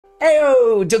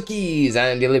Heyo duckies,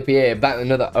 Andilippi here, back with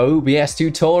another OBS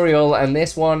tutorial, and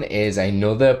this one is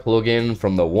another plugin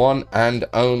from the one and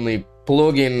only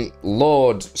plugin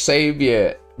Lord,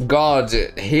 Savior, God,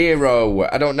 Hero,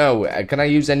 I don't know, can I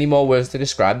use any more words to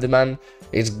describe the man?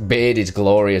 His beard is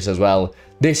glorious as well.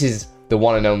 This is the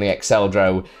one and only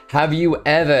Exeldro. Have you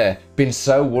ever been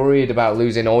so worried about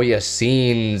losing all your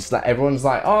scenes that everyone's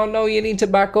like, oh no, you need to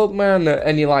back up, man,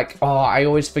 and you're like, oh, I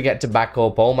always forget to back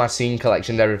up all my scene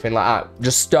collections, everything like that.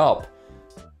 Just stop.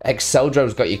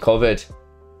 Exeldro's got you covered.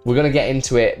 We're gonna get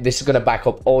into it. This is gonna back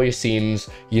up all your scenes.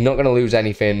 You're not gonna lose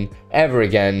anything ever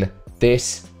again.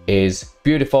 This is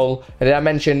beautiful. And did I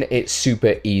mention it's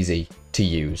super easy to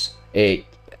use? Did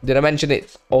I mention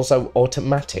it's also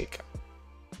automatic?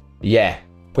 Yeah,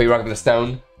 put your rock up the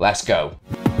stone, let's go.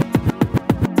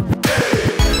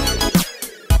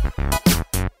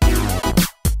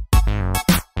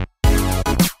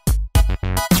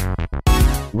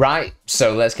 Right,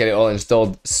 so let's get it all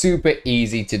installed. Super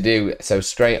easy to do. So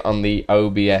straight on the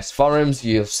OBS forums,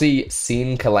 you'll see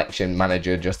Scene Collection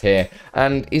Manager just here,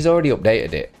 and he's already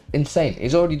updated it. Insane,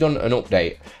 he's already done an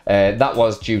update. That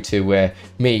was due to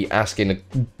me asking a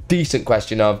decent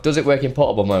question of, does it work in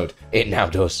portable mode? It now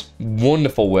does.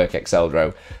 Wonderful work,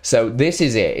 Exeldro. So this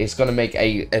is it. It's going to make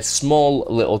a small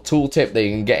little tooltip that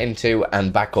you can get into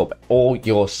and back up all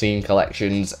your scene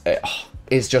collections.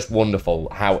 It's just wonderful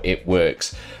how it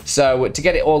works. So to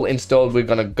get it all installed, we're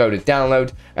going to go to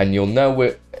download, and you'll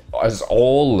know as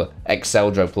all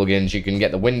Exeldro plugins, you can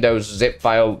get the Windows zip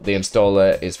file. The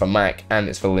installer is for Mac and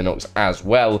it's for Linux as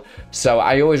well. So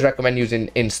I always recommend using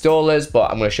installers,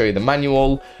 but I'm going to show you the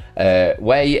manual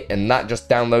way, and that just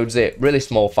downloads it, really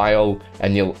small file,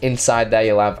 and inside there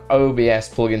you'll have OBS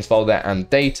plugins folder and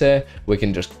data. We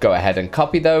can just go ahead and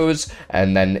copy those,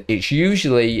 and then it's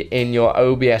usually in your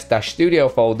OBS-Studio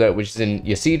folder, which is in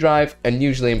your C drive, and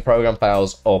usually in program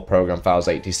files or program files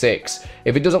 86.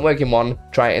 If it doesn't work in one,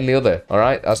 try it in the other. All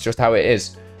right, that's just how it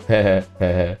is.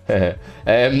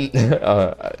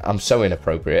 I'm so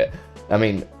inappropriate. I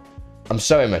mean, I'm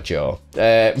so immature.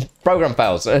 Program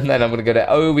files, and then I'm going to go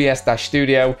to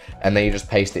OBS-Studio, and then you just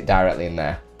paste it directly in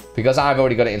there. Because I've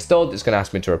already got it installed, it's going to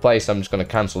ask me to replace, so I'm just going to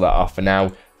cancel that off for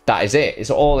now. That is it. It's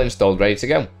all installed, ready to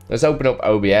go. Let's open up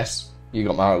OBS. You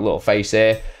got my little face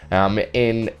here. I'm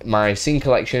in my scene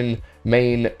collection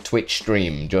main Twitch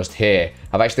stream just here.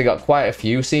 I've actually got quite a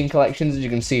few scene collections, as you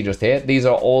can see just here. These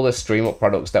are all the stream up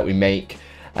products that we make.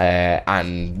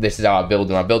 And this is how I build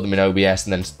them. I build them in OBS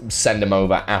and then send them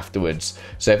over afterwards.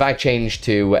 So if I change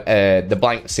to the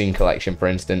blank scene collection, for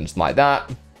instance, like that.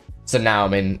 So now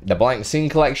I'm in the blank scene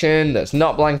collection that's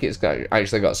not blank. It's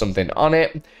actually got something on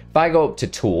it. If I go up to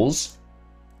tools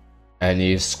and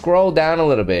you scroll down a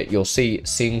little bit, you'll see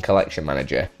Scene Collection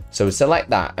Manager. So select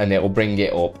that and it will bring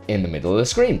it up in the middle of the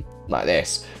screen like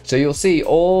this. So you'll see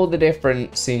all the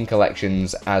different scene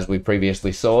collections as we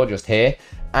previously saw just here,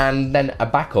 and then a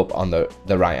backup on the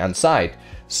right hand side.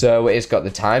 So it's got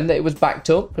the time that it was backed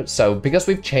up. So because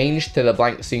we've changed to the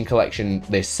blank scene collection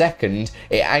this second,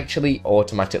 it actually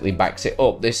automatically backs it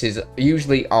up. This is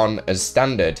usually on as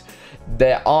standard.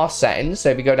 There are settings, so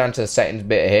if you go down to the settings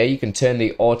bit here, you can turn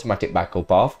the automatic backup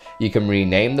off. You can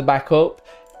rename the backup.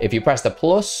 If you press the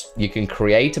plus, you can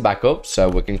create a backup. So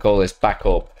we can call this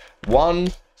backup 1.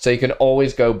 So you can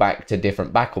always go back to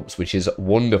different backups, which is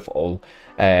wonderful.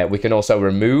 We can also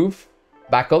remove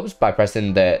backups by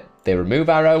pressing the remove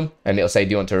arrow, and it'll say,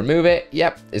 do you want to remove it?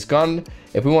 Yep, it's gone.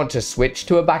 If we want to switch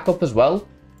to a backup as well,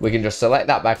 we can just select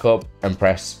that backup and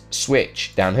press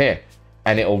switch down here,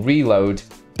 and it'll reload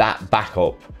that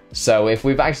backup. So if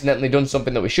we've accidentally done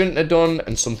something that we shouldn't have done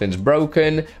and something's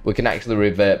broken, we can actually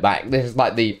revert back. This is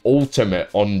like the ultimate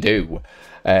undo,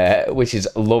 which is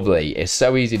lovely. It's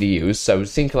so easy to use. So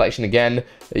scene collection again,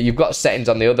 you've got settings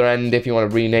on the other end if you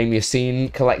want to rename your scene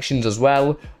collections as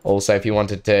well. Also, if you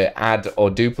wanted to add or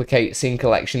duplicate scene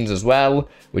collections as well,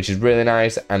 which is really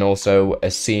nice, and also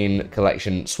a scene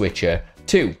collection switcher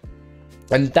too.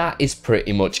 And that is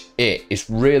pretty much it. It's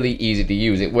really easy to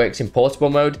use. It works in portable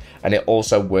mode, and it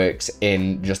also works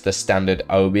in just the standard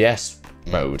OBS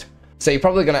mode. So you're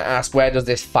probably going to ask, where does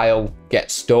this file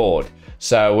get stored?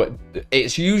 So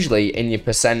it's usually in your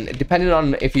percent, depending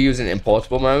on if you're using it in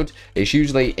portable mode, it's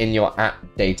usually in your app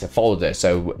data folder.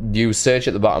 So you search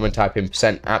at the bottom and type in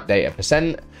 %app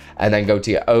data%, and then go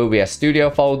to your OBS Studio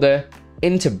folder,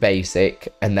 into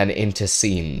basic, and then into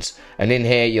scenes, and in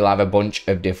here you'll have a bunch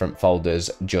of different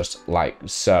folders just like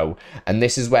so, and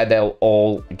this is where they'll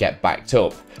all get backed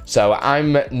up. So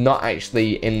I'm not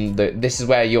actually in this is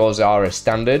where yours are as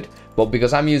standard, but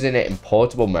because I'm using it in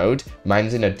portable mode,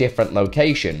 mine's in a different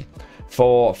location.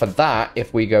 For that,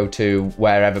 if we go to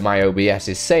wherever my OBS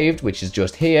is saved, which is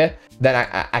just here, then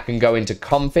I can go into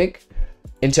config,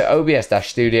 into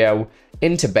OBS-Studio,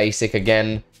 into basic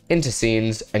again, into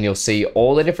scenes, and you'll see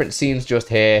all the different scenes just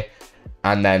here.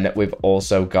 And then we've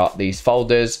also got these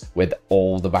folders with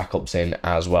all the backups in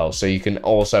as well. So you can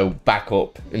also back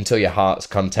up until your heart's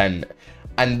content.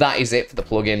 And that is it for the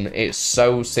plugin. It's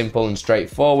so simple and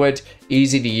straightforward,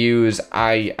 easy to use.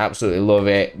 I absolutely love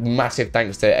it. Massive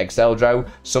thanks to Exeldro.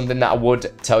 Something that I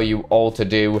would tell you all to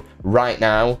do right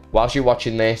now whilst you're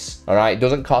watching this. All right, it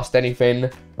doesn't cost anything.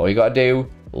 All you got to do,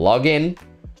 log in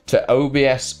to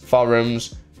OBS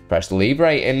forums, press leave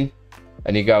rating,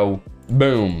 and you go,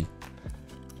 boom.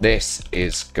 This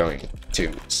is going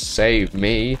to save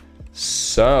me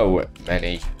so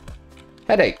many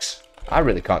headaches. I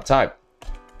really can't type.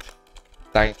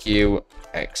 Thank you,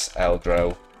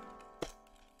 Exeldro,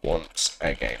 once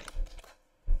again.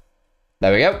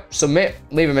 There we go. Submit.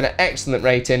 Leave them an excellent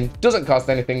rating. Doesn't cost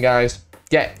anything, guys.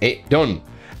 Get it done.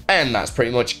 And that's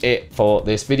pretty much it for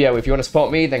this video. If you want to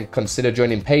support me, then consider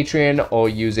joining Patreon or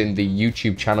using the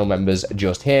YouTube channel members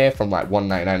just here from like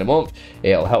 $1.99 a month.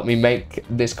 It'll help me make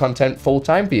this content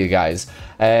full-time for you guys.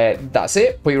 That's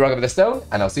it. Put your rock over the stone,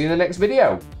 and I'll see you in the next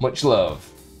video. Much love.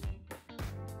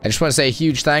 I just want to say a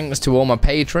huge thanks to all my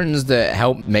patrons that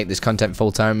help make this content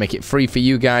full-time, make it free for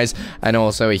you guys, and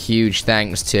also a huge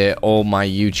thanks to all my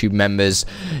YouTube members.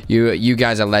 You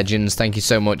guys are legends. Thank you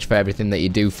so much for everything that you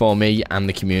do for me and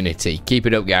the community. Keep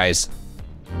it up, guys.